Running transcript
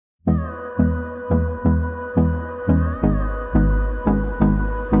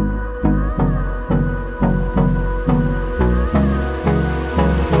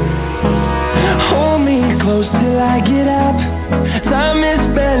close till I get up. Time is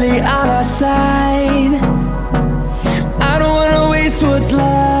barely on our side. I don't wanna waste what's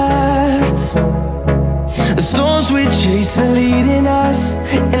left. The storms we chase are leading us,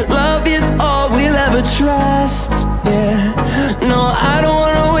 and love is all we'll ever trust. Yeah, no, I don't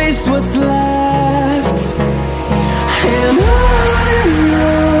wanna waste what's left. And on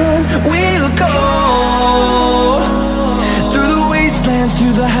we'll go, through the wastelands,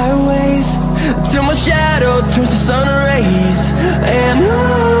 through the highways, till my shadow turns to sun rays. And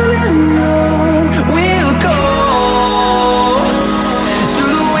on we'll go,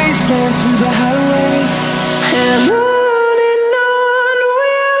 through the wastelands, through the highways, and on we'll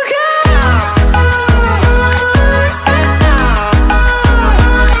go.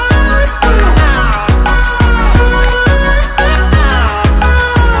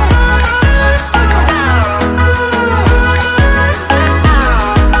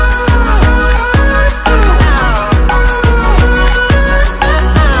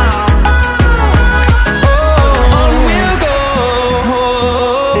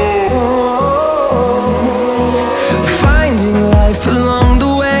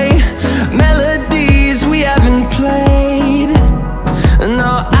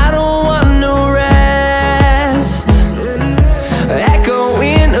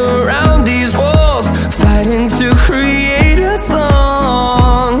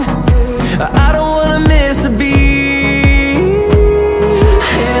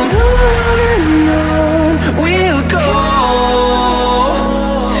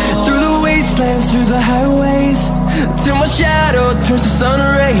 Through the highways, till my shadow turns to sun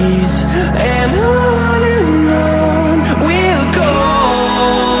rays. And on we'll go,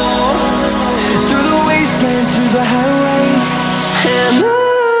 through the wastelands, through the highways, and on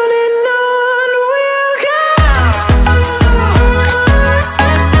we'll go.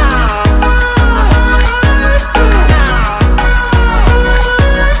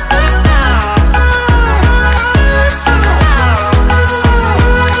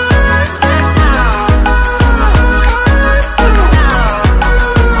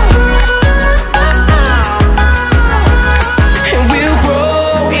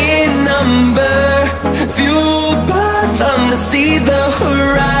 See the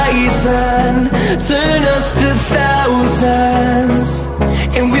horizon, turn us to thousands,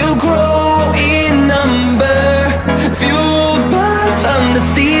 and we'll grow in number, fueled by them. To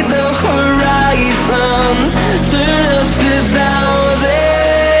see the horizon, turn us to thousands,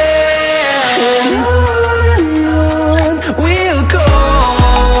 and on we'll go,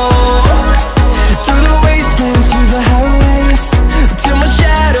 through the wastelands, through the highways, till my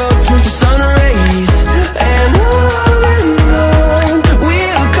shadow turns to sun rays. And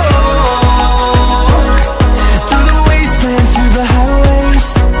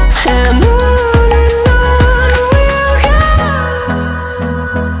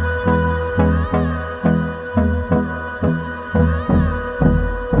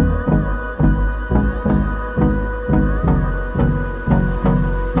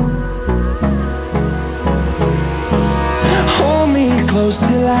close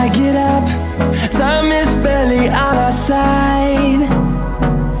till I get up. Time is barely on our side.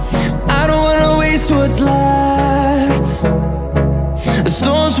 I don't wanna waste what's left. The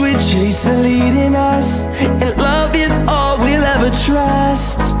storms we chase are leading us, and love is all we'll ever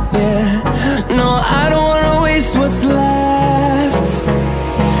trust. Yeah, no, I don't wanna waste what's left.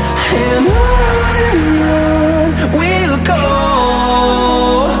 And on we'll go,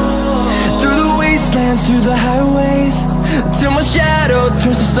 through the wastelands, through the highways, till my shadow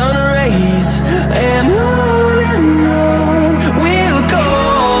turns to sun rays. And on we'll go,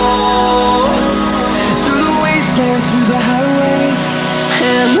 through the wastelands, through the highways,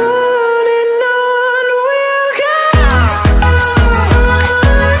 and on we'll go.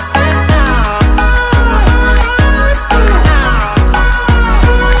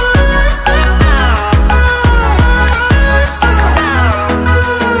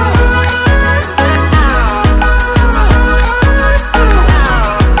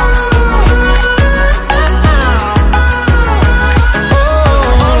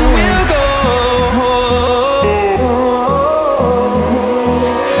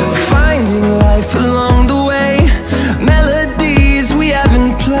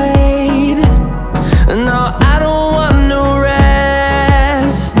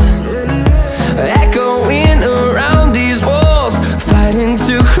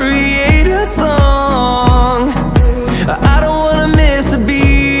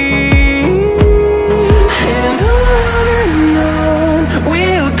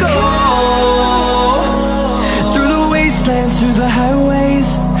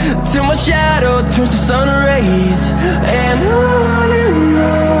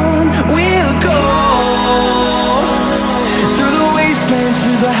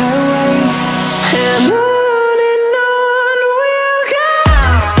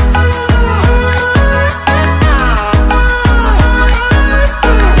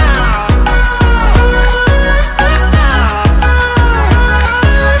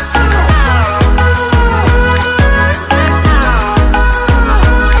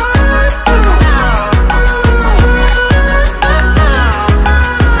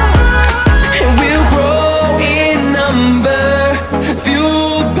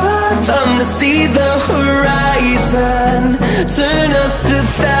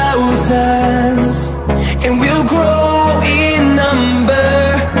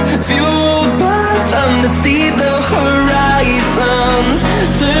 you